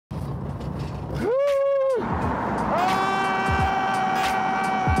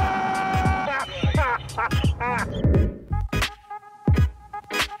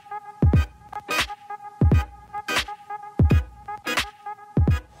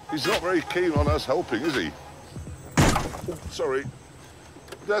He's not very keen on us helping, is he? Oh, sorry.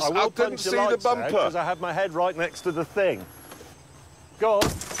 I didn't see the bumper. Because I had my head right next to the thing. Go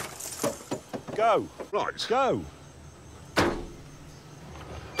on. Go. Right. Go.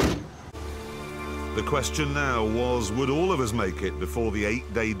 The question now was, would all of us make it before the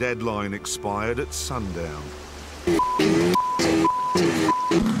 8-day deadline expired at sundown?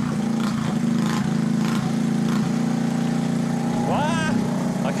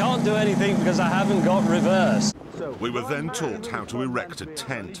 I can't do anything because I haven't got reverse. We were then taught how to erect a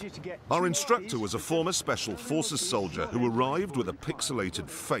tent. Our instructor was a former Special Forces soldier who arrived with a pixelated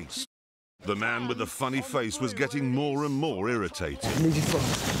face. The man with the funny face was getting more and more irritated. If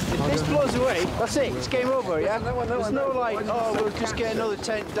this blows away, that's it, it's game over, yeah? There's no like, oh, we'll just get another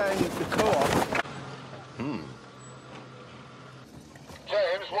tent down the co-op.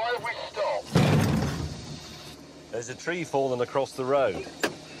 James, why have we stopped? There's a tree fallen across the road.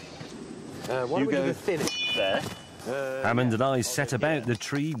 Why don't we do the thin there? Hammond and I set about the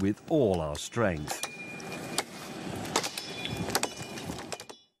tree with all our strength.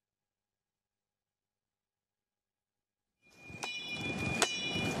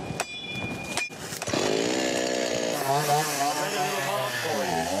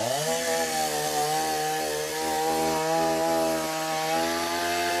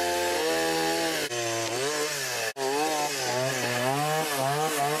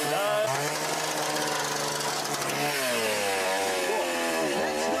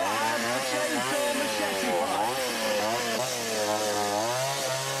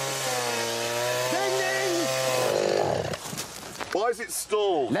 Why is it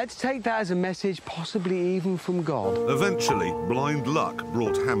stalled? Let's take that as a message, possibly even from God. Eventually, blind luck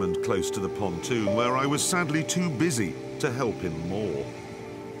brought Hammond close to the pontoon, where I was sadly too busy to help him more.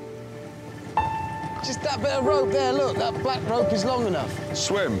 Just that bit of rope there, look, that black rope is long enough.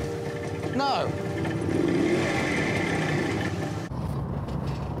 Swim. No.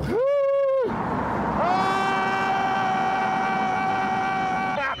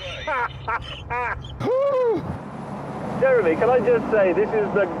 Jeremy, can I just say, this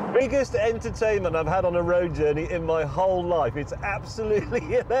is the biggest entertainment I've had on a road journey in my whole life. It's absolutely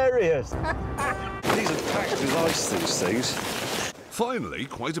hilarious. These are packed with ice, these things. Finally,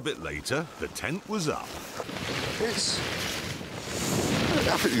 quite a bit later, the tent was up. I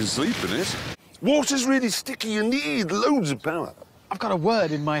think you can sleep in it. Water's really sticky. You need loads of power. I've got a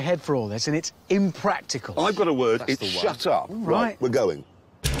word in my head for all this, and it's impractical. I've got a word. It's shut up. Right. We're going.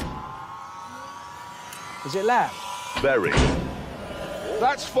 Is it loud? Very.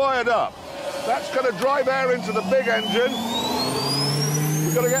 That's fired up. That's going to drive air into the big engine.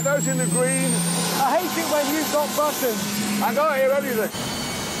 We've got to get those in the green. I hate it when you've got buttons. I can't hear anything.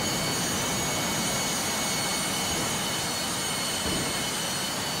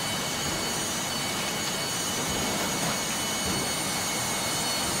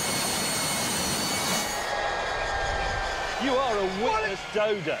 You are a witness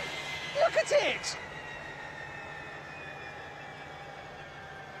dodo. Look at it!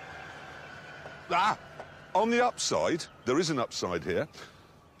 Ah, on the upside, there is an upside here.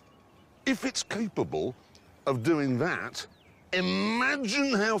 If it's capable of doing that,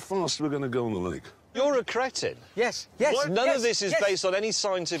 imagine how fast we're going to go on the lake. You're a cretin. Yes, yes. None of this is based on any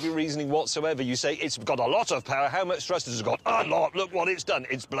scientific reasoning whatsoever. You say it's got a lot of power. How much thrust has it got? A lot. Look what it's done.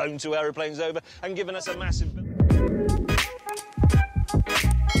 It's blown 2 aeroplanes over and given us a massive...